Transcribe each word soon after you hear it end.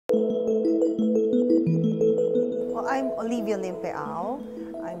Olivia Limtuaco.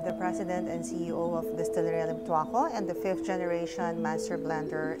 I'm the president and CEO of Destileria Limtuaco and the 5th generation master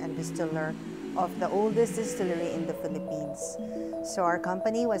blender and distiller of the oldest distillery in the Philippines. So our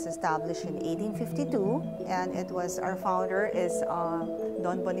company was established in 1852, and our founder is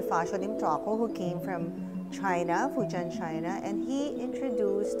Don Bonifacio Limtuaco, who came from China, Fujian, China, and he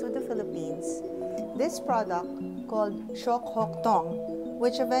introduced to the Philippines this product called Shok Hok Tong,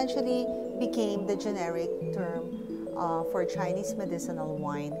 which eventually became the generic term for Chinese medicinal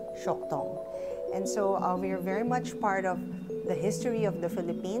wine, Shok Tong. And so we are very much part of the history of the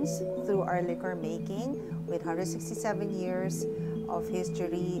Philippines through our liquor making with 167 years of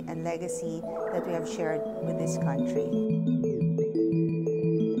history and legacy that we have shared with this country.